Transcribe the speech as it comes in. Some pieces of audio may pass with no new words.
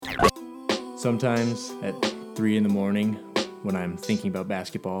Sometimes at 3 in the morning when I'm thinking about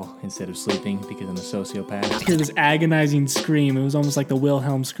basketball instead of sleeping because I'm a sociopath. I hear this agonizing scream. It was almost like the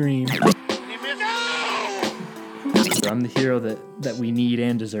Wilhelm scream. I'm the hero that we need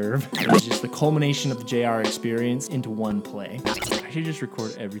and deserve. It's just the culmination of the JR experience into one play. I should just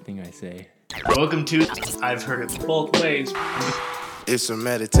record everything I say. Welcome to I've Heard It Both Ways. It's a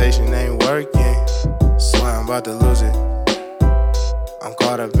meditation, ain't working. Swear I'm about to lose it. I'm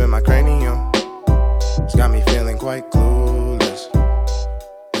caught up in my cranium. It's got me feeling quite clueless.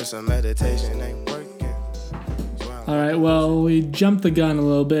 It's a meditation, ain't working. All right, well, we jumped the gun a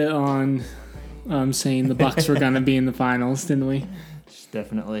little bit on saying the Bucks were going to be in the finals, didn't we?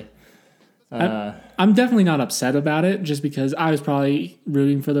 Definitely. I'm definitely not upset about it, just because I was probably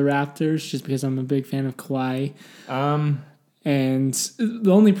rooting for the Raptors, just because I'm a big fan of Kawhi. And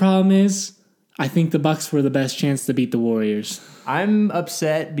the only problem is, I think the Bucks were the best chance to beat the Warriors. I'm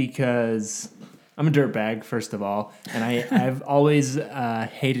upset because I'm a dirtbag, first of all, and I've always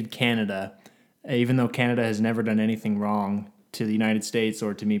hated Canada, even though Canada has never done anything wrong to the United States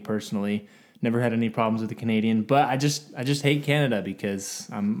or to me personally. Never had any problems with the Canadian, but I just hate Canada because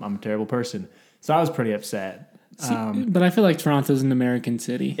I'm a terrible person. So I was pretty upset. But I feel like Toronto's an American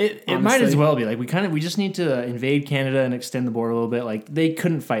city. It might as well be. Like we just need to invade Canada and extend the border a little bit. Like they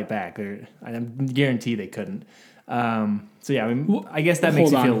couldn't fight back. I guarantee they couldn't. So yeah, I guess that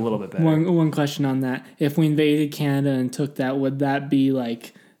makes you feel a little bit better. One question on that: if we invaded Canada and took that, would that be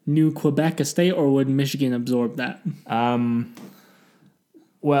like New Quebec a state, or would Michigan absorb that?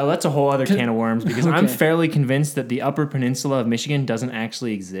 Well, that's a whole other can of worms because I'm fairly convinced that the Upper Peninsula of Michigan doesn't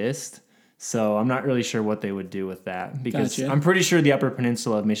actually exist. So I'm not really sure what they would do with that because I'm pretty sure the Upper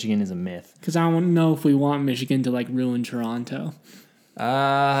Peninsula of Michigan is a myth. Because I don't know if we want Michigan to like ruin Toronto.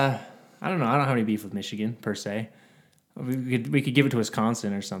 I don't know. I don't have any beef with Michigan per se. We could give it to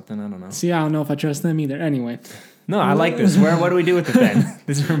Wisconsin or something. I don't know. See, I don't know if I trust them either. Anyway. No, I like this. What do we do with it then?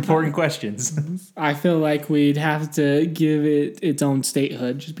 These are important questions. I feel like we'd have to give it its own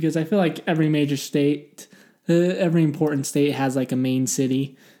statehood, just because I feel like every major state, every important state has like a main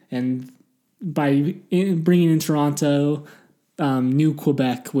city, and by bringing in Toronto, New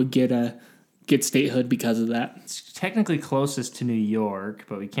Quebec would get statehood because of that. It's technically closest to New York,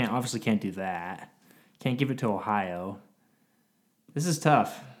 but we obviously can't do that. Can't give it to Ohio. This is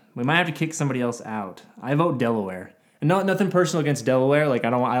tough. We might have to kick somebody else out. I vote Delaware. And nothing personal against Delaware. Like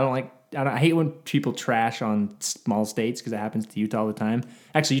I hate when people trash on small states because it happens to Utah all the time.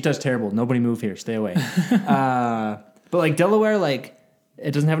 Actually, Utah's terrible. Nobody move here. Stay away. But like Delaware, like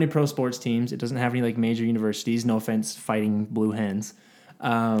it doesn't have any pro sports teams. It doesn't have any like major universities. No offense, fighting blue hens.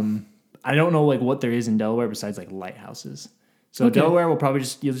 I don't know like what there is in Delaware besides like lighthouses. So Delaware will probably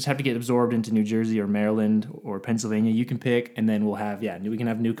you'll just have to get absorbed into New Jersey or Maryland or Pennsylvania. You can pick, and then we can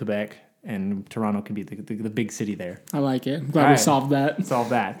have New Quebec, and Toronto can be the big city there. I like it. I'm glad we solved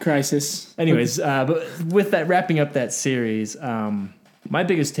that crisis. Anyways, but with that, wrapping up that series, my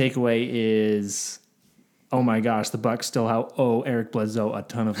biggest takeaway is, oh my gosh, the Bucks still owe Eric Bledsoe a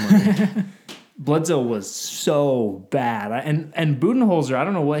ton of money. Bledsoe was so bad, and Budenholzer, I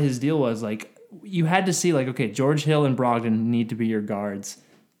don't know what his deal was like. You had to see, like, okay, George Hill and Brogdon need to be your guards.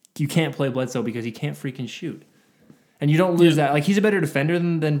 You can't play Bledsoe because he can't freaking shoot. And you don't lose that. Like, he's a better defender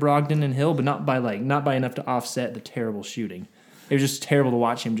than Brogdon and Hill, but not by enough to offset the terrible shooting. It was just terrible to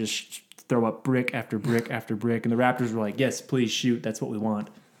watch him just throw up brick after brick after brick. And the Raptors were like, yes, please shoot. That's what we want.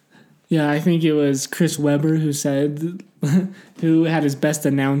 Yeah, I think it was Chris Webber who had his best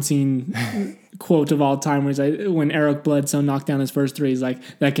announcing quote of all time, where he's like, when Eric Bledsoe knocked down his first three, he's like,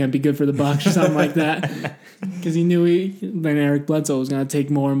 that can't be good for the Bucks or something like that. Because he knew then Eric Bledsoe was going to take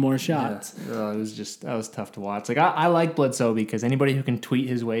more and more shots. Yeah. That was tough to watch. Like I like Bledsoe because anybody who can tweet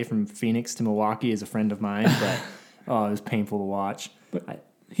his way from Phoenix to Milwaukee is a friend of mine, but it was painful to watch. But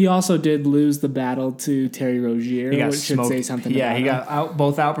he also did lose the battle to Terry Rozier, which should say something about him. He got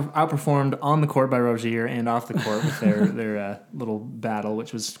outperformed on the court by Rozier and off the court with their little battle,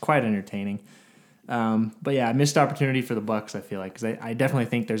 which was quite entertaining. But yeah, missed opportunity for the Bucks, I feel like, because I definitely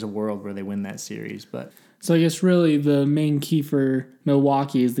think there's a world where they win that series. But so I guess really the main key for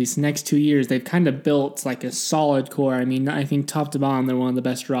Milwaukee is these next 2 years, they've kind of built like a solid core. I mean, I think top to bottom, they're one of the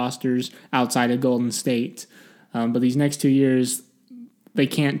best rosters outside of Golden State. But these next 2 years, they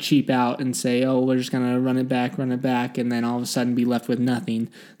can't cheap out and say, oh, we're just going to run it back, and then all of a sudden be left with nothing.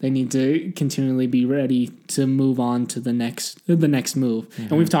 They need to continually be ready to move on to the next move. Mm-hmm.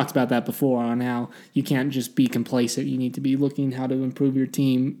 And we've talked about that before on how you can't just be complacent. You need to be looking how to improve your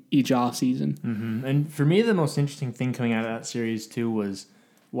team each offseason. Mm-hmm. And for me, the most interesting thing coming out of that series, too, was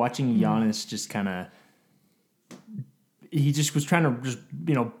watching Giannis just kind of... He just was trying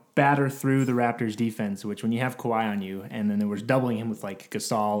to batter through the Raptors defense, which when you have Kawhi on you and then there was doubling him with like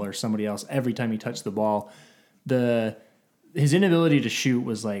Gasol or somebody else every time he touched the ball, his inability to shoot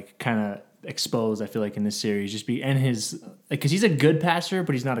was like kind of exposed, I feel like, in this series. Because he's a good passer,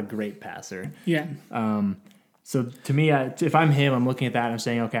 but he's not a great passer. Yeah. So to me, if I'm him, I'm looking at that and I'm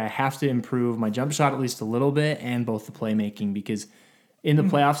saying, okay, I have to improve my jump shot at least a little bit and both the playmaking, because in the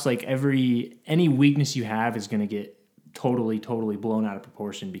playoffs, like any weakness you have is going to get totally blown out of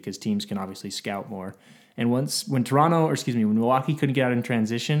proportion because teams can obviously scout more. And when Milwaukee couldn't get out in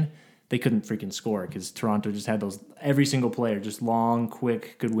transition, they couldn't freaking score because Toronto just had every single player, just long,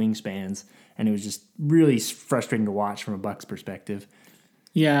 quick, good wingspans. And it was just really frustrating to watch from a Bucks perspective.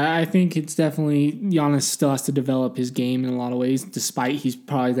 Yeah, I think it's definitely Giannis still has to develop his game in a lot of ways, despite he's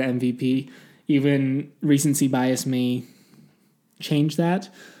probably the MVP. Even recency bias may change that,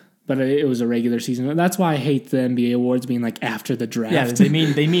 but it was a regular season. That's why I hate the NBA awards being like after the draft. Yeah,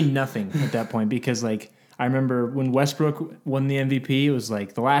 they mean nothing at that point because like I remember when Westbrook won the MVP, it was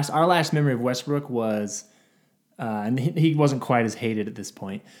like our last memory of Westbrook was and he wasn't quite as hated at this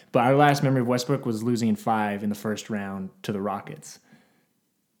point, but our last memory of Westbrook was losing in 5 in the first round to the Rockets.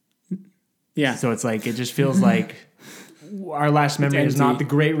 Yeah. So it's like, it just feels like our last memory is not the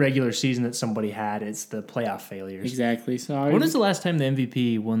great regular season that somebody had. It's the playoff failures. Exactly. So when was the last time the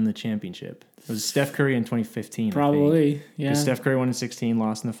MVP won the championship? It was Steph Curry in 2015. Probably, yeah. Steph Curry won in 16,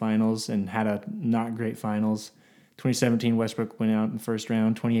 lost in the finals, and had a not great finals. 2017, Westbrook went out in the first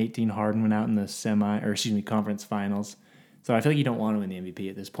round. 2018, Harden went out in the conference finals. So I feel like you don't want to win the MVP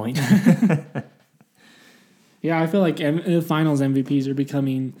at this point. Yeah, I feel like finals MVPs are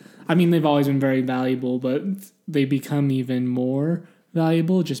becoming, I mean, they've always been very valuable, but they become even more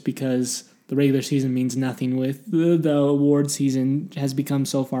valuable just because the regular season means nothing with the award season has become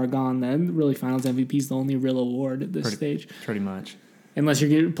so far gone that really finals MVP is the only real award at this stage. Pretty much. Unless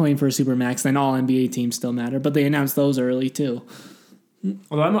you're playing for a Supermax, then all NBA teams still matter, but they announced those early too.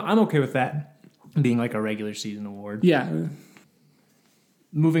 Although I'm okay with that being like a regular season award. Yeah.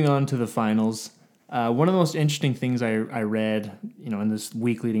 Moving on to the finals. One of the most interesting things I read, in this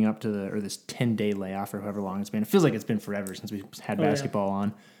week leading up to this 10-day layoff or however long it's been. It feels like it's been forever since we had basketball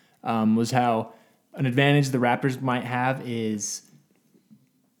on. Was how an advantage the Raptors might have is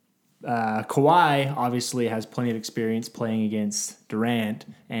Kawhi obviously has plenty of experience playing against Durant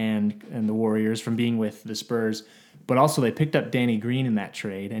and the Warriors from being with the Spurs, but also they picked up Danny Green in that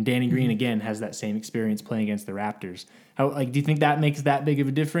trade, and Danny Green again has that same experience playing against the Raptors. Do you think that makes that big of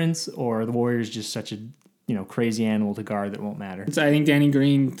a difference, or are the Warriors just such a crazy animal to guard that won't matter? I think Danny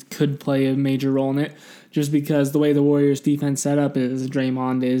Green could play a major role in it, just because the way the Warriors defense set up is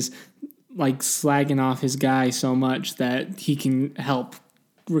Draymond is like slagging off his guy so much that he can help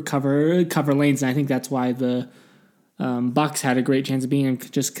cover lanes, and I think that's why the Bucks had a great chance of being him,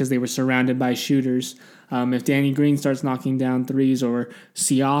 just because they were surrounded by shooters. If Danny Green starts knocking down threes, or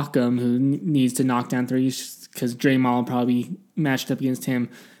Siakam, who needs to knock down threes, because Draymond will probably be matched up against him,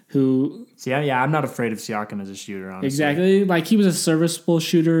 I'm not afraid of Siakam as a shooter, honestly. Exactly. Like, he was a serviceable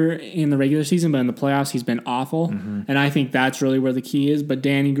shooter in the regular season, but in the playoffs, he's been awful. Mm-hmm. And I think that's really where the key is. But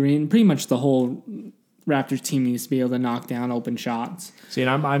Danny Green, pretty much the whole Raptors team needs to be able to knock down open shots. See,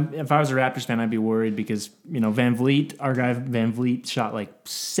 and if I was a Raptors fan, I'd be worried because, our guy Van Vliet shot like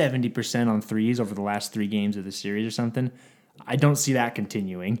 70% on threes over the last 3 games of the series or something. I don't see that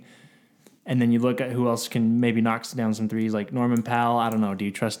continuing. And then you look at who else can maybe knock down some threes, like Norman Powell. I don't know. Do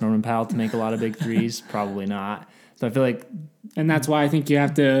you trust Norman Powell to make a lot of big threes? Probably not. So I feel like... And that's why I think you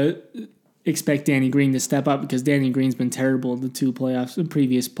have to expect Danny Green to step up, because Danny Green's been terrible in the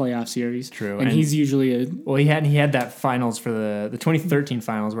previous playoff series. True. And he's usually he had that finals for the 2013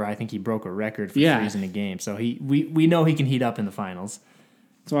 finals where I think he broke a record for threes in a game. So we know he can heat up in the finals.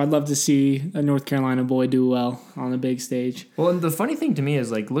 So I'd love to see a North Carolina boy do well on the big stage. Well, and the funny thing to me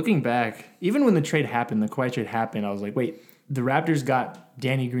is, like, looking back, even when the Kawhi trade happened, I was like, wait, the Raptors got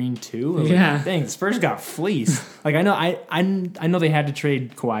Danny Green too? I was like, dang, the Spurs got fleeced. Like, I know they had to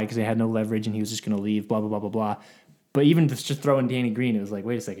trade Kawhi because they had no leverage and he was just going to leave, blah, blah, blah, blah, blah. But even just throwing Danny Green, it was like,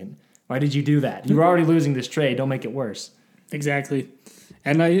 wait a second, why did you do that? You were already losing this trade. Don't make it worse. Exactly.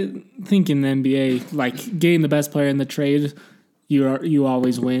 And I think in the NBA, like, getting the best player in the trade, you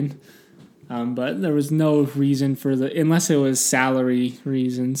always win. But there was no reason unless it was salary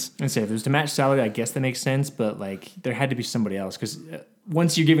reasons. I'd say if it was to match salary, I guess that makes sense. But like, there had to be somebody else, because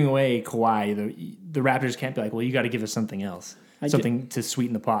once you're giving away Kawhi, the Raptors can't be like, well, you got to give us something else, something to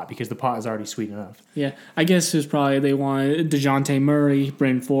sweeten the pot, because the pot is already sweet enough. Yeah, I guess it was probably they wanted DeJounte Murray,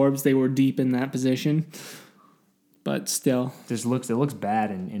 Bryn Forbes. They were deep in that position, but still, it looks bad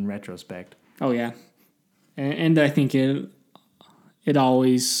in retrospect. Oh yeah, and I think it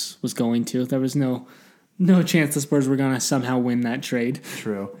always was going to. There was no chance the Spurs were going to somehow win that trade.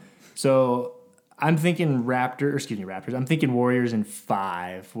 True. So I'm thinking Raptors. I'm thinking Warriors in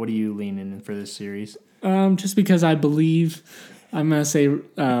 5. What are you leaning in for this series? Just because I believe, I'm going to say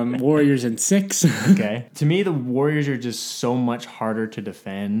Warriors in 6. Okay. To me, the Warriors are just so much harder to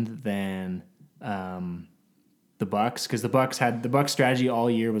defend than the Bucks, because the Bucks strategy all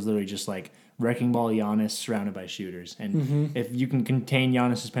year was literally just like wrecking ball Giannis surrounded by shooters, and if you can contain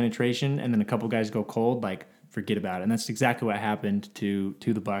Giannis's penetration and then a couple guys go cold, like forget about it. And that's exactly what happened to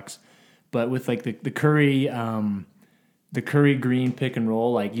the Bucks. But with like the Curry Green pick and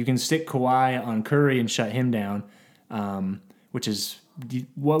roll, like you can stick Kawhi on Curry and shut him down, which is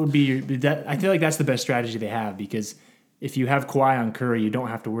what would be that. I feel like that's the best strategy they have, because if you have Kawhi on Curry, you don't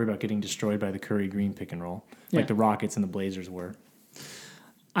have to worry about getting destroyed by the Curry Green pick and roll like the Rockets and the Blazers were.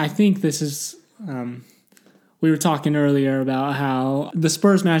 I think this is. We were talking earlier about how the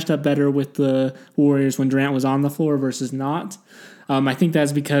Spurs matched up better with the Warriors when Durant was on the floor versus not. I think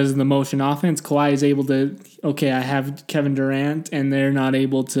that's because of the motion offense. Kawhi is able to, I have Kevin Durant, and they're not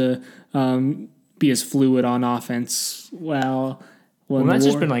able to be as fluid on offense. Well, that's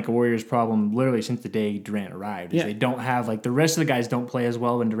just been like a Warriors problem literally since the day Durant arrived. They don't have, like, the rest of the guys don't play as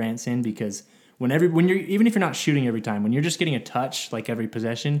well when Durant's in, because when you're, even if you're not shooting every time, when you're just getting a touch like every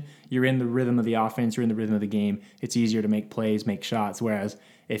possession, you're in the rhythm of the offense, you're in the rhythm of the game. It's easier to make plays, make shots. Whereas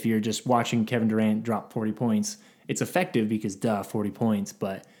if you're just watching Kevin Durant drop 40 points, it's effective because 40 points.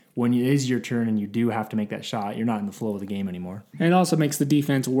 But when it is your turn and you do have to make that shot, you're not in the flow of the game anymore. And it also makes the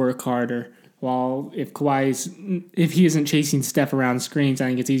defense work harder. While if he isn't chasing Steph around screens, I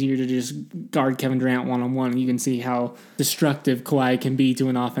think it's easier to just guard Kevin Durant one-on-one. You can see how destructive Kawhi can be to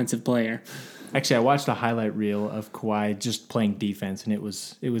an offensive player. Actually, I watched a highlight reel of Kawhi just playing defense, and it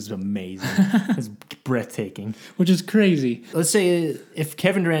was amazing. It was breathtaking. Which is crazy. Let's say if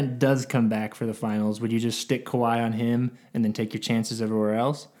Kevin Durant does come back for the finals, would you just stick Kawhi on him and then take your chances everywhere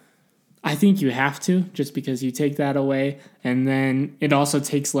else? I think you have to, just because you take that away, and then it also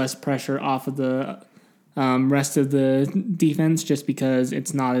takes less pressure off of the rest of the defense, just because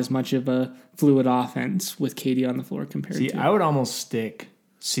it's not as much of a fluid offense with KD on the floor compared to. I would almost stick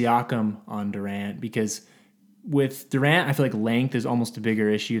Siakam on Durant, because with Durant, I feel like length is almost a bigger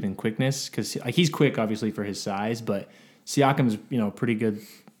issue than quickness, because he's quick, obviously, for his size, but Siakam is pretty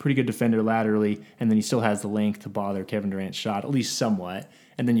good defender laterally, and then he still has the length to bother Kevin Durant's shot, at least somewhat.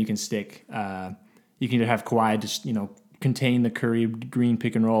 And then you can stick, you can either have Kawhi just contain the Curry Green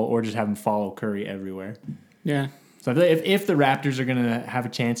pick and roll, or just have him follow Curry everywhere. Yeah. So I feel like if the Raptors are going to have a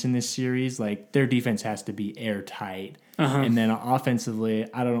chance in this series, like, their defense has to be airtight. And then offensively,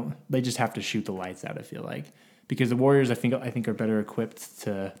 they just have to shoot the lights out, I feel like. Because the Warriors, I think are better equipped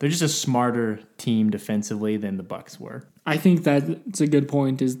they're just a smarter team defensively than the Bucks were. I think that's a good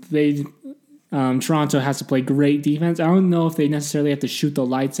point, is Toronto has to play great defense. I don't know if they necessarily have to shoot the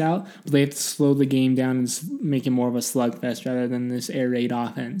lights out, but they have to slow the game down and make it more of a slugfest rather than this air raid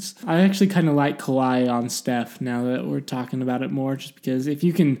offense. I actually kind of like Kawhi on Steph now that we're talking about it more, just because if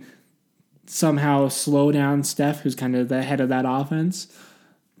you can somehow slow down Steph, who's kind of the head of that offense,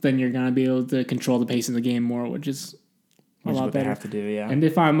 then you're going to be able to control the pace of the game more, which is a lot better. They have to do, yeah. And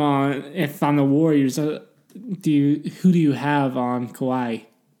if I'm the Warriors, who do you have on Kawhi?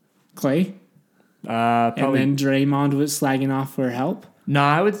 Clay? Probably. And then Draymond was slagging off for help? No,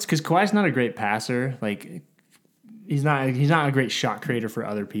 I would, because Kawhi's not a great passer. Like, he's not a great shot creator for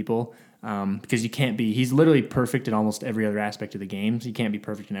other people. Because you can't be. He's literally perfect in almost every other aspect of the game. So you can't be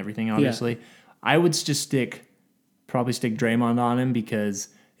perfect in everything, obviously. Yeah. I would just probably stick Draymond on him, because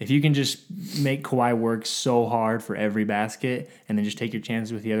if you can just make Kawhi work so hard for every basket and then just take your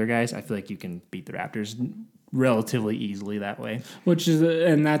chances with the other guys, I feel like you can beat the Raptors relatively easily that way.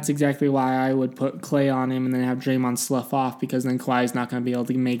 And that's exactly why I would put Clay on him and then have Draymond slough off, because then Kawhi's not going to be able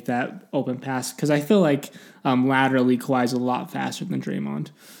to make that open pass. Because I feel like laterally Kawhi's a lot faster than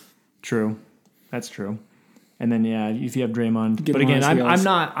Draymond. True, that's true. And then if you have Draymond, but again,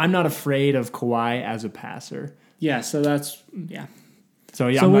 I'm not afraid of Kawhi as a passer. Yeah, so that's So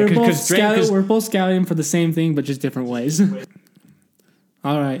we're both scouting for the same thing, but just different ways.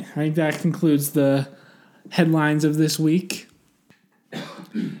 All right, I think that concludes the headlines of this week.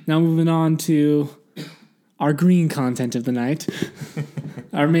 Now moving on to our green content of the night,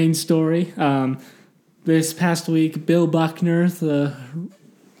 our main story. This past week, Bill Buckner, the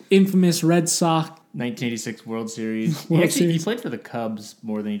infamous Red Sox 1986 World Series. He played for the Cubs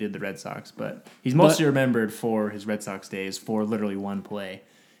more than he did the Red Sox, but he's mostly remembered for his Red Sox days for literally one play.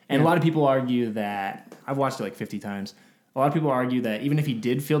 And a lot of people argue that, I've watched it like 50 times, a lot of people argue that even if he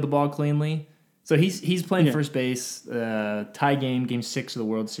did field the ball cleanly, So he's playing first base, tie game 6 of the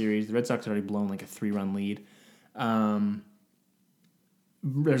World Series. The Red Sox had already blown like a 3-run lead.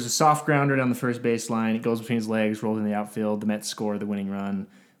 There's a soft grounder down the first baseline. It goes between his legs, rolls in the outfield. The Mets score the winning run.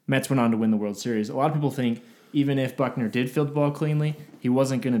 Mets went on to win the World Series. A lot of people think even if Buckner did field the ball cleanly, he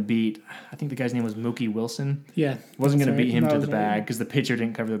wasn't going to beat, I think the guy's name was Mookie Wilson. Yeah. Wasn't going to beat him to the bag because the pitcher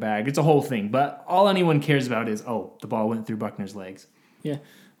didn't cover the bag. It's a whole thing. But all anyone cares about is, the ball went through Buckner's legs. Yeah.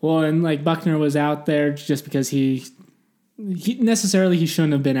 Well, and like Buckner was out there just because he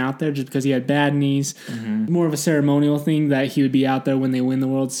shouldn't have been out there just because he had bad knees. Mm-hmm. More of a ceremonial thing that he would be out there when they win the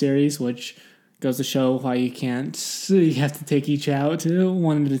World Series, which goes to show why you have to take each out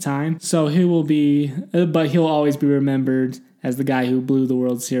one at a time. So he will be, but he'll always be remembered as the guy who blew the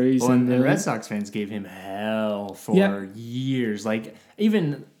World Series. Well, and the Red Sox fans gave him hell for years. Like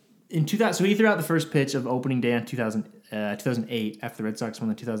even in 2000, so he threw out the first pitch of opening day in 2008 after the Red Sox won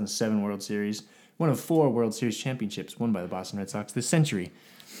the 2007 World Series. One of 4 World Series championships won by the Boston Red Sox this century.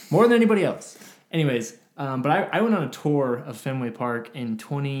 More than anybody else. Anyways, but I went on a tour of Fenway Park in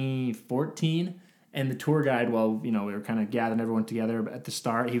 2014, and the tour guide, we were kind of gathering everyone together at the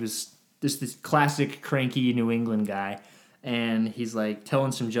start, he was this classic cranky New England guy, and he's like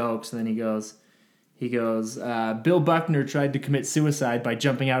telling some jokes, and then he goes, Bill Buckner tried to commit suicide by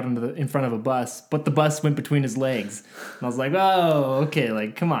jumping out in front of a bus, but the bus went between his legs. And I was like, oh, okay,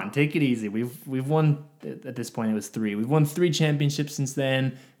 like, come on, take it easy. We've won, at this point it was 3. We've won 3 championships since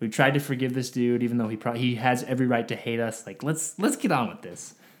then. We've tried to forgive this dude, even though he has every right to hate us. Like, let's get on with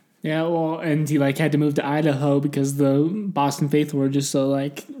this. Yeah, well, and he had to move to Idaho because the Boston faithful were just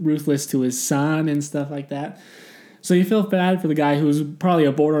so ruthless to his son and stuff like that. So you feel bad for the guy who's probably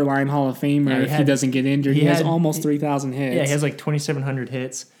a borderline Hall of Famer if he doesn't get injured. He has almost 3,000 hits. Yeah, he has 2,700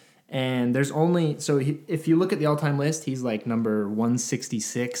 hits. And there's only... So if you look at the all-time list, he's number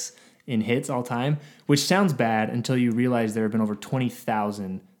 166 in hits all-time, which sounds bad until you realize there have been over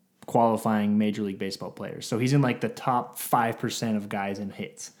 20,000 qualifying Major League Baseball players. So he's in the top 5% of guys in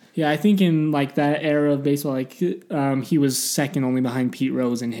hits. Yeah, I think in that era of baseball, he was second only behind Pete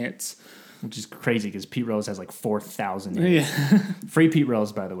Rose in hits. Which is crazy because Pete Rose has 4,000 hits. Yeah. Free Pete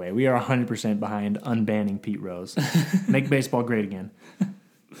Rose, by the way. We are 100% behind unbanning Pete Rose. Make baseball great again.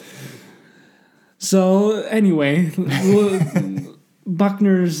 So, anyway,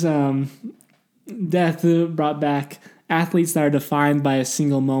 Buckner's death brought back athletes that are defined by a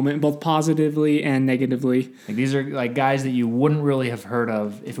single moment, both positively and negatively. These are guys that you wouldn't really have heard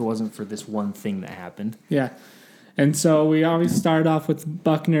of if it wasn't for this one thing that happened. Yeah. And so we always started off with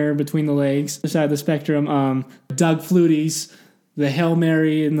Buckner between the legs. The side of the spectrum, Doug Flutie's, the Hail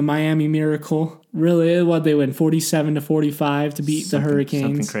Mary and the Miami Miracle. Really, they win 47-45 to beat the Hurricanes.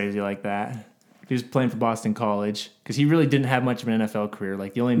 Something crazy like that. He was playing for Boston College because he really didn't have much of an NFL career.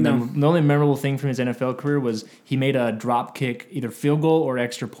 The only memorable thing from his NFL career was he made a drop kick, either field goal or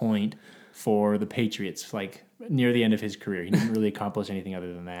extra point for the Patriots. Near the end of his career, he didn't really accomplish anything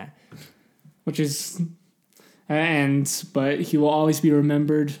other than that. Which is... But he will always be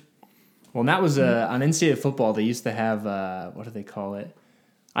remembered. Well, and that was on NCAA football. They used to have what do they call it?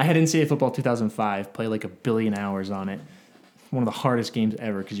 I had NCAA football 2005. Play 1 billion hours on it. One of the hardest games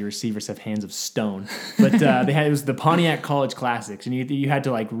ever because your receivers have hands of stone. But it was the Pontiac College Classics, and you had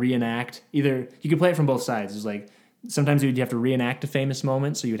to reenact. Either you could play it from both sides. It was sometimes you'd have to reenact a famous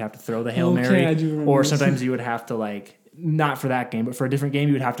moment, so you would have to throw the Hail Mary, or sometimes you would have to not for that game, but for a different game,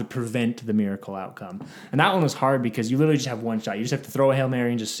 you would have to prevent the miracle outcome. And that one was hard because you literally just have one shot. You just have to throw a Hail Mary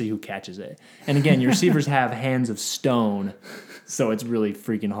and just see who catches it. And again, your receivers have hands of stone, so it's really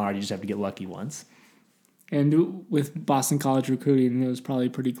freaking hard. You just have to get lucky once. And with Boston College recruiting, it was probably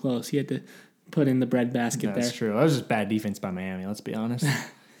pretty close. He had to put in the breadbasket there. That's true. That was just bad defense by Miami, let's be honest.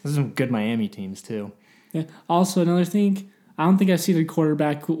 There's some good Miami teams, too. Yeah. Also, another thing... I don't think I've seen a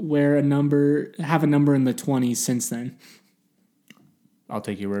quarterback have a number in the 20s since then. I'll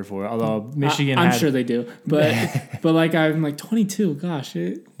take your word for it. Although Michigan, I'm sure they do, but I'm 22. Gosh,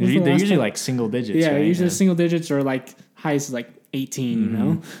 they're usually single digits. Yeah, right? usually single digits or highest 18. Mm-hmm. You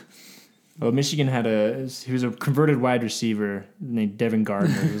know. Well, Michigan he was a converted wide receiver named Devin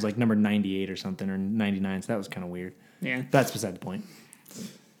Gardner. He was number 98 or something or 99. So that was kind of weird. Yeah, that's beside the point.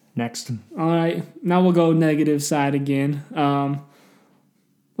 Next. All right. Now we'll go negative side again.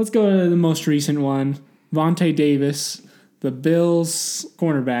 Let's go to the most recent one. Vontae Davis, the Bills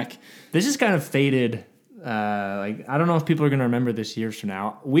cornerback. This is kind of faded. I don't know if people are going to remember this years from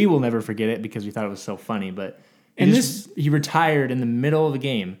now. We will never forget it because we thought it was so funny, but And He retired in the middle of the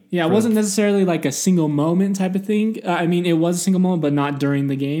game. Yeah, it wasn't necessarily like a single moment type of thing. I mean, it was a single moment, but not during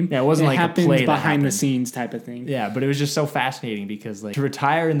the game. Yeah, it wasn't like a happened play that behind the happened. scenes type of thing. Yeah, but it was just so fascinating because like to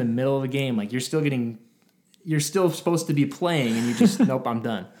retire in the middle of a game, like you're still supposed to be playing, and you just nope, I'm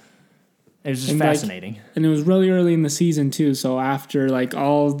done. It was just fascinating. And it was really early in the season too. So after like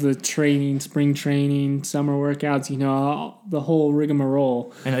all the training, spring training, summer workouts, the whole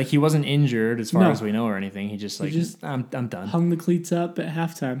rigmarole. And like he wasn't injured as far as we know or anything. He just I'm done. Hung the cleats up at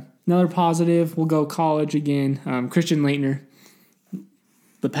halftime. Another positive, we'll go college again. Christian Laettner.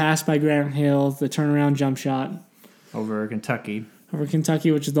 The pass by Grant Hill, the turnaround jump shot. Over Kentucky,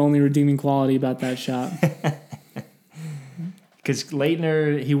 which is the only redeeming quality about that shot. Because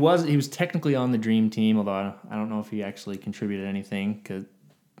Laettner, he was technically on the dream team, although I don't know if he actually contributed anything. Because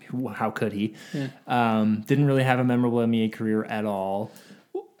how could he? Yeah. Didn't really have a memorable NBA career at all.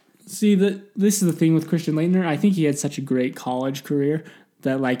 See, this is the thing with Christian Laettner. I think he had such a great college career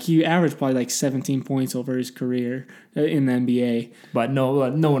that like he averaged probably like 17 points over his career in the NBA. But no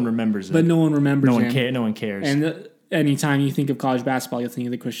one remembers it. But no one remembers him. No one cares. And anytime you think of college basketball, you'll think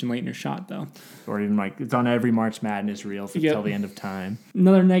of the Christian Laettner shot, though. Or even like it's on every March Madness reel till the end of time.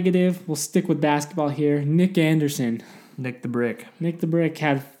 Another negative, we'll stick with basketball here. Nick Anderson. Nick the Brick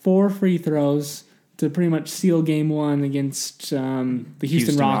had 4 free throws to pretty much seal game 1 against the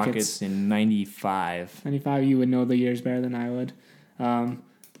Houston Rockets. In 95. 95, you would know the years better than I would.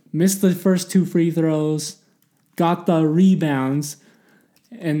 Missed the first 2 free throws, got the rebounds,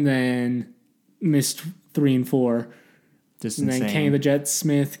 and then missed 3 and 4. Just and insane. then Kenny the Jet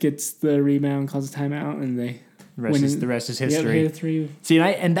Smith gets the rebound, calls a timeout, and they The rest is history. Yep, 3. See,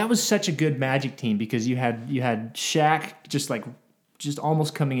 and that was such a good Magic team because you had Shaq just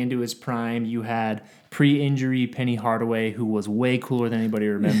almost coming into his prime. You had pre-injury Penny Hardaway, who was way cooler than anybody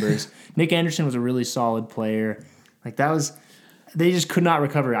remembers. Nick Anderson was a really solid player. They just could not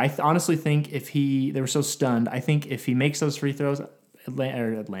recover. I honestly think they were so stunned. I think if he makes those free throws,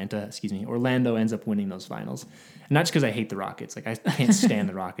 Orlando ends up winning those finals. And not just because I hate the Rockets. Like I can't stand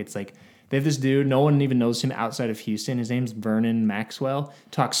the Rockets. Like they have this dude, no one even knows him outside of Houston. His name's Vernon Maxwell.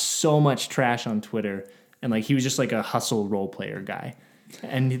 Talks so much trash on Twitter. And like he was just like a hustle role player guy.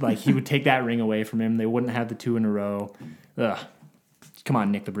 And like he would take that ring away from him. They wouldn't have the 2 in a row. Ugh. Come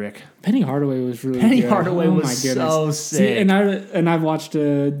on, Nick the Brick. Penny Hardaway was really good. Hardaway was so sick. See, and I've watched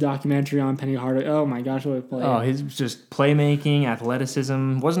a documentary on Penny Hardaway. Oh my gosh, what a player! Oh, his just playmaking,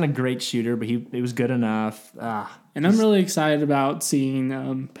 athleticism. Wasn't a great shooter, but he was good enough. And I'm really excited about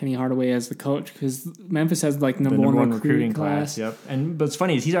seeing Penny Hardaway as the coach because Memphis has like number one recruiting class. Yep. But it's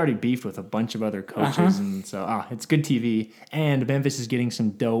funny is he's already beefed with a bunch of other coaches, and so it's good TV. And Memphis is getting some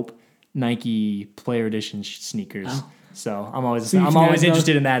dope Nike Player Edition sneakers. Oh. So I'm always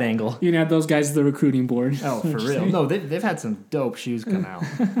interested in that angle. You can have those guys as the recruiting board. Oh, for real? No, they've had some dope shoes come out.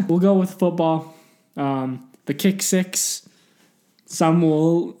 We'll go with football. The kick 6. Some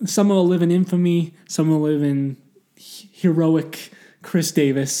will live in infamy. Some will live in heroic Chris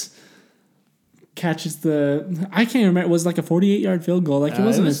Davis. Catches I can't remember. It was like a 48-yard field goal. Like it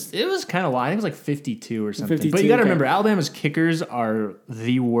wasn't. It was kind of wide. I think it was like 52 or something. 52, but you got to remember, Alabama's kickers are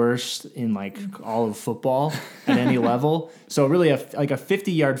the worst in like all of football at any level. So really, a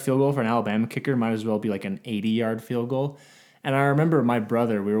 50-yard field goal for an Alabama kicker might as well be like an 80-yard field goal. And I remember my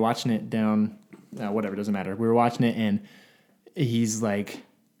brother. We were watching it down. Whatever, doesn't matter. We were watching it, and he's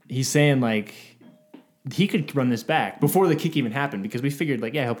saying like. He could run this back before the kick even happened because we figured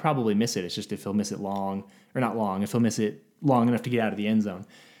like, yeah, he'll probably miss it. It's just if he'll miss it if he'll miss it long enough to get out of the end zone.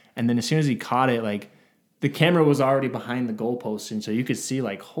 And then as soon as he caught it, like the camera was already behind the goalpost. And so you could see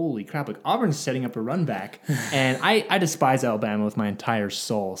like, holy crap, like Auburn's setting up a run back. And I despise Alabama with my entire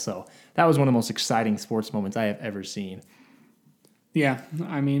soul. So that was one of the most exciting sports moments I have ever seen. Yeah.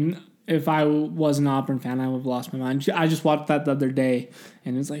 I mean, if I was an Auburn fan, I would have lost my mind. I just watched that the other day,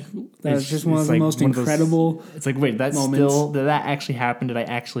 and it's like that's just one of the most incredible. It's like, wait, that's moments. Did that actually happen? Did I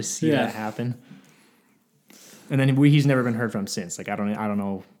actually see that happen? And then he's never been heard from since. Like I don't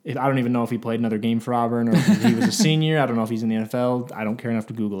know. I don't even know if he played another game for Auburn or if he was a senior. I don't know if he's in the NFL. I don't care enough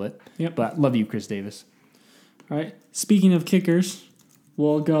to Google it. Yep. But love you, Chris Davis. All right. Speaking of kickers,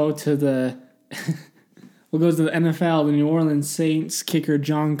 we'll go to the. We'll go to the NFL, the New Orleans Saints kicker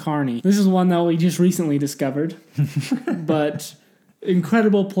John Carney. This is one that we just recently discovered. But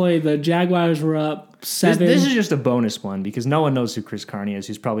incredible play. The Jaguars were up 7. This is just a bonus one because no one knows who Chris Carney is.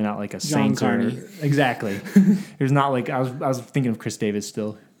 He's probably not like a Saints Carney. Exactly. There's not like I was thinking of Chris Davis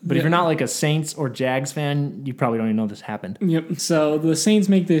still. But if you're not like a Saints or Jags fan, you probably don't even know this happened. Yep. So the Saints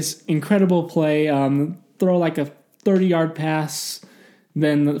make this incredible play, throw like a 30-yard pass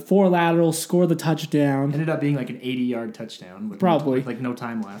Then the 4 laterals, score the touchdown. Ended up being like an 80-yard touchdown. Probably. With like no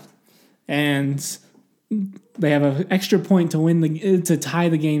time left. And they have an extra point to tie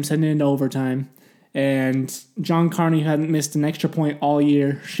the game, sending it into overtime. And John Carney, who hadn't missed an extra point all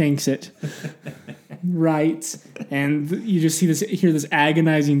year, shanks it. Right. And you just hear this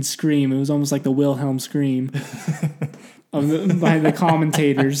agonizing scream. It was almost like the Wilhelm scream by the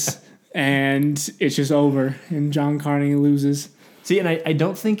commentators. And it's just over. And John Carney loses. See, and I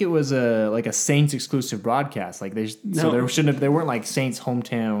don't think it was a Saints exclusive broadcast. Like so there weren't like Saints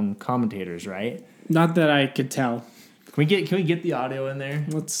hometown commentators, right? Not that I could tell. Can we get the audio in there?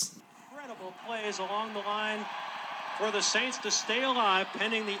 Let's. Incredible plays along the line for the Saints to stay alive,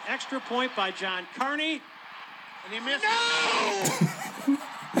 pending the extra point by John Carney. And he missed. No!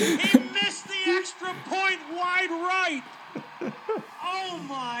 He missed the extra point wide right. Oh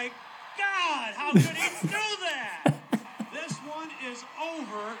my God! How could he do that? This one is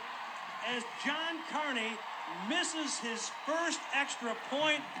over as John Carney misses his first extra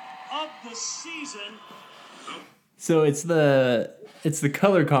point of the season. So it's the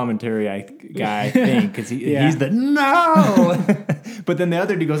color commentary guy, I think, because he's the no, but then the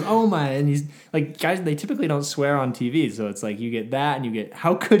other dude goes, oh my, and he's like, guys, they typically don't swear on TV, so it's like you get that and you get,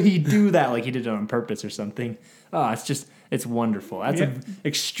 how could he do that? Like he did it on purpose or something. Oh, it's wonderful. That's an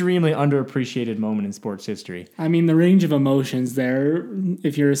extremely underappreciated moment in sports history. I mean, the range of emotions there,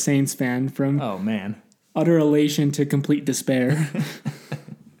 if you're a Saints fan, from utter elation to complete despair.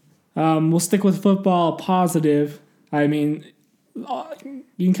 We'll stick with football positive. I mean,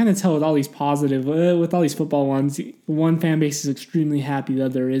 you can kind of tell with all these positive, with all these football ones, one fan base is extremely happy, the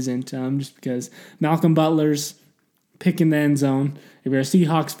other isn't, just because Malcolm Butler's pick in the end zone. If you're a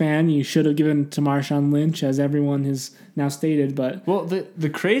Seahawks fan, you should have given to Marshawn Lynch, as everyone has now stated. But well, the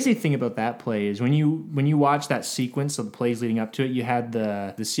crazy thing about that play is when you watch that sequence of the plays leading up to it, you had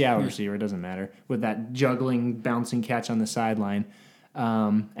the Seattle receiver, it doesn't matter, with that juggling, bouncing catch on the sideline.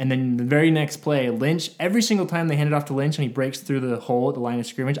 And then the very next play, Lynch, every single time they hand it off to Lynch and he breaks through the hole at the line of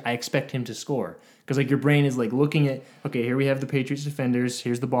scrimmage, I expect him to score. Because like your brain is like looking at, okay, here we have the Patriots defenders,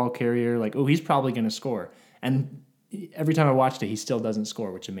 here's the ball carrier, like, oh, he's probably going to score. And every time I watched it, he still doesn't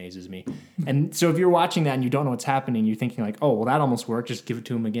score, which amazes me. And so if you're watching that and you don't know what's happening, you're thinking like, oh, well, that almost worked, just give it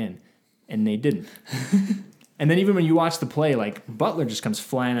to him again. And they didn't. And then even when you watch the play, like Butler just comes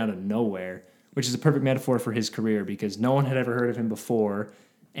flying out of nowhere, which is a perfect metaphor for his career because no one had ever heard of him before.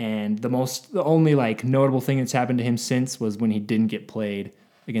 And the only like notable thing that's happened to him since was when he didn't get played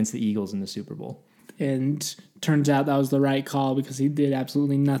against the Eagles in the Super Bowl. And turns out that was the right call because he did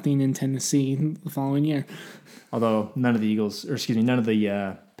absolutely nothing in Tennessee the following year. Although none of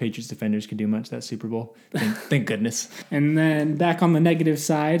the Patriots defenders could do much that Super Bowl. Thank goodness. And then back on the negative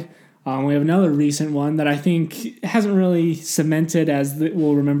side, we have another recent one that I think hasn't really cemented as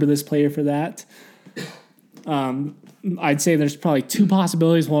we'll remember this player for that. I'd say there's probably 2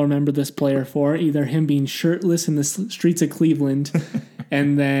 possibilities we'll remember this player for. Either him being shirtless in the streets of Cleveland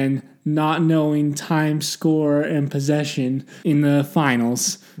and then not knowing time, score, and possession in the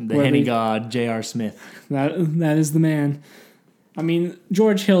finals. The Henny God, J.R. Smith. That is the man. I mean,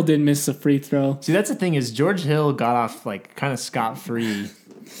 George Hill did miss a free throw. See, that's the thing is George Hill got off like kind of scot-free.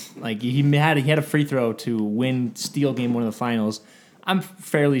 Like he had a free throw to steal game 1 of the finals. I'm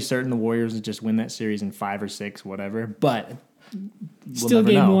fairly certain the Warriors would just win that series in 5 or 6, whatever. But still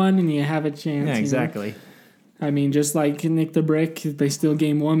game 1 and you have a chance. Yeah, exactly. I mean, just like Nick the Brick, if they steal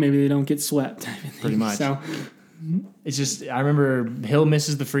game 1, maybe they don't get swept. Pretty much. So it's just I remember Hill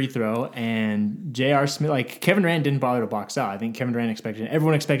misses the free throw and J.R. Smith, like Kevin Durant didn't bother to box out. I think everyone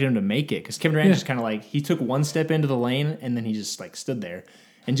expected him to make it because Kevin Durant just kind of like he took one step into the lane and then he just like stood there.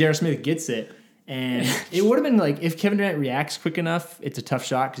 And J.R. Smith gets it. And it would have been like if Kevin Durant reacts quick enough, it's a tough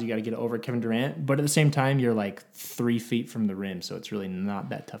shot because you got to get it over Kevin Durant. But at the same time, you're like 3 feet from the rim, so it's really not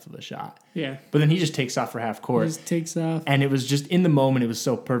that tough of a shot. Yeah. But then he just takes off for half court. He just takes off. And it was just in the moment, it was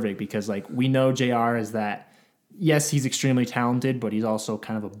so perfect because like we know JR is that, yes, he's extremely talented, but he's also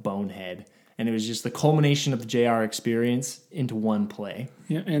kind of a bonehead. And it was just the culmination of the JR experience into one play.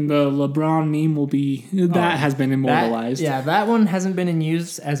 Yeah, and the LeBron meme has been immortalized. That one hasn't been in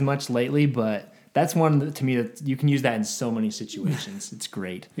use as much lately, but that's one that, to me, that you can use that in so many situations. It's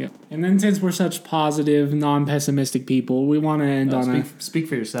great. Yeah. And then since we're such positive, non-pessimistic people, we want to end speak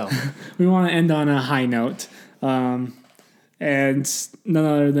for yourself. We want to end on a high note. And none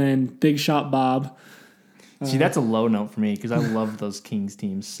other than Big Shot Bob. See, that's a low note for me because I love those Kings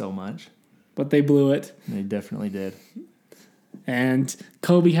teams so much. But they blew it. They definitely did. And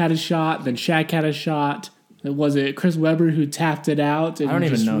Kobe had a shot, then Shaq had a shot. Was it Chris Webber who tapped it out and I don't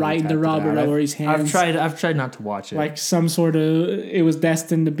even just know. who right into tapped it Robert out. Ory's hands? I've tried not to watch it. Like some sort of, it was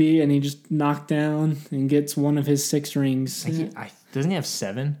destined to be, and he just knocked down and gets one of his 6 rings. Doesn't he have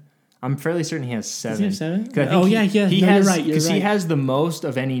 7? I'm fairly certain he has 7. Does he have 7? 'Cause I think Oh, yeah. He No, has, you're right. because he has the most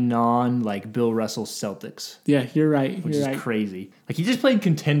of any Bill Russell Celtics, Yeah, you're right. which You're is right. crazy. Like, he just played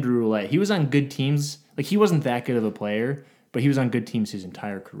contender roulette. He was on good teams. Like, he wasn't that good of a player, but he was on good teams his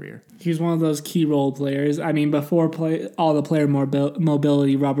entire career. He was one of those key role players. I mean, before all the player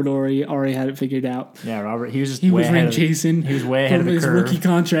mobility, Robert Ory already had it figured out. Yeah, Robert. He was just He way was ahead ring of, chasing. He was way ahead of the his curve. rookie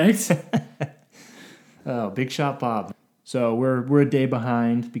contract. Oh, big shot, Bob. So we're a day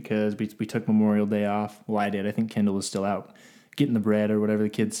behind because we took Memorial Day off. Well, I did. I think Kendall was still out getting the bread or whatever the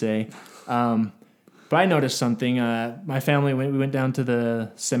kids say. But I noticed something. My family we went down to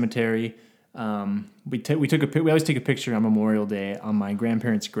the cemetery. We always take a picture on Memorial Day on my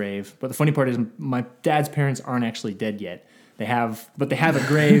grandparents' grave. But the funny part is my dad's parents aren't actually dead yet. They have a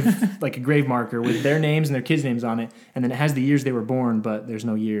grave, like a grave marker with their names and their kids' names on it, and then it has the years they were born, but there's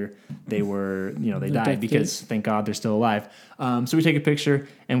no year they were, they died, because thank God they're still alive. So we take a picture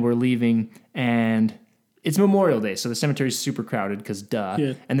and we're leaving, and it's Memorial Day, so the cemetery is super crowded because duh.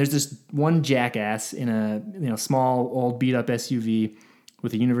 Yeah. And there's this one jackass in a small old beat up SUV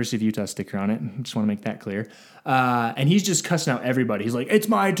with a University of Utah sticker on it. Just want to make that clear. And he's just cussing out everybody. He's like, "It's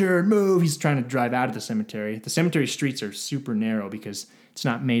my turn, move." He's trying to drive out of the cemetery. The cemetery streets are super narrow because it's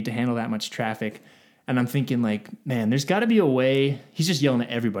not made to handle that much traffic. And I'm thinking, like, man, there's got to be a way. He's just yelling at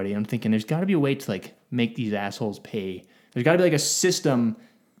everybody. I'm thinking there's got to be a way to, like, make these assholes pay. There's got to be, like, a system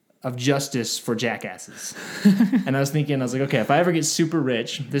of justice for jackasses. And I was like, okay, if I ever get super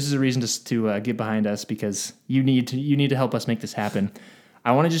rich, this is a reason to get behind us, because you need to help us make this happen.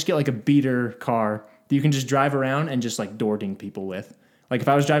 I want to just get like a beater car that you can just drive around and just like door ding people with. Like if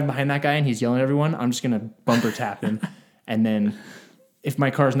I was driving behind that guy and he's yelling at everyone, I'm just going to bumper tap him. And then if my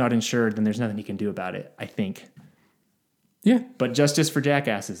car's not insured, then there's nothing he can do about it, I think. Yeah. But justice for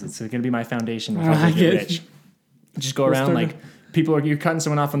jackasses. It's going to be my foundation if I I like get it. rich. Just go around like you're cutting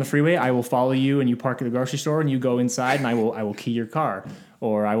someone off on the freeway. I will follow you and you park at the grocery store and you go inside and I will key your car.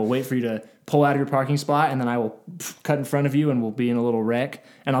 Or I will wait for you to pull out of your parking spot, and then I will cut in front of you, and we'll be in a little wreck,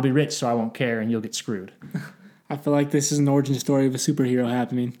 and I'll be rich, so I won't care, and you'll get screwed. I feel like this is an origin story of a superhero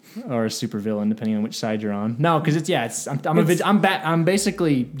happening. Or a supervillain, depending on which side you're on. No, because I'm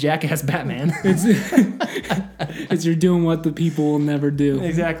basically jackass Batman. It's you're doing what the people will never do.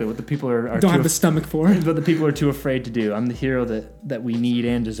 Exactly what the people are Don't have the stomach for it. what the people are too afraid to do. I'm the hero that we need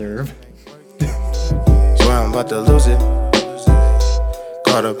and deserve. Swear I'm about to lose it.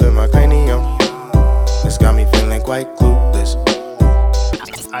 Caught up in my cranium. This got me feeling quite clueless.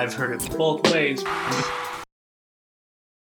 I've heard it both ways.